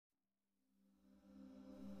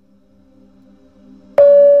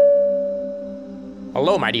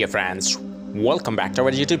Hello my dear friends, welcome back to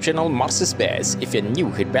our YouTube channel Mars Space. If you're new,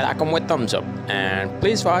 hit bell icon with thumbs up and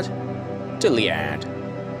please watch till the end.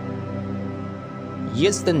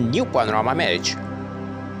 Here's the new Panorama image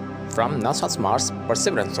from NASA's Mars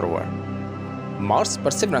Perseverance rover. Mars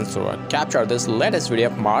Perseverance rover captured this latest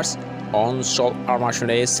video of Mars on Sol Armation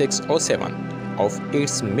Day 607 of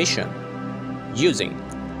its mission using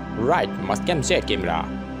right Mustcam Z camera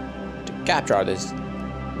to capture these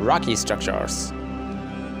rocky structures.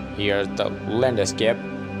 Here's the landscape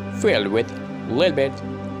filled with little bit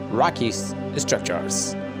rocky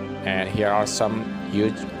structures, and here are some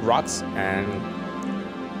huge rocks and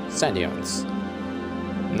sand dunes.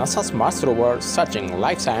 NASA's Mars rover searching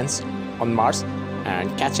life signs on Mars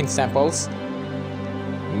and catching samples.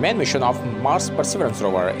 Main mission of Mars Perseverance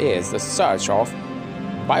rover is the search of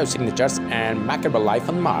biosignatures and microbial life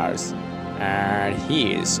on Mars, and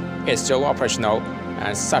he is still operational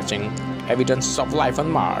and searching evidence of life on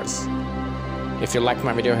Mars. If you like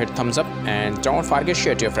my video, hit thumbs up and don't forget to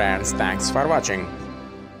share to your friends. Thanks for watching.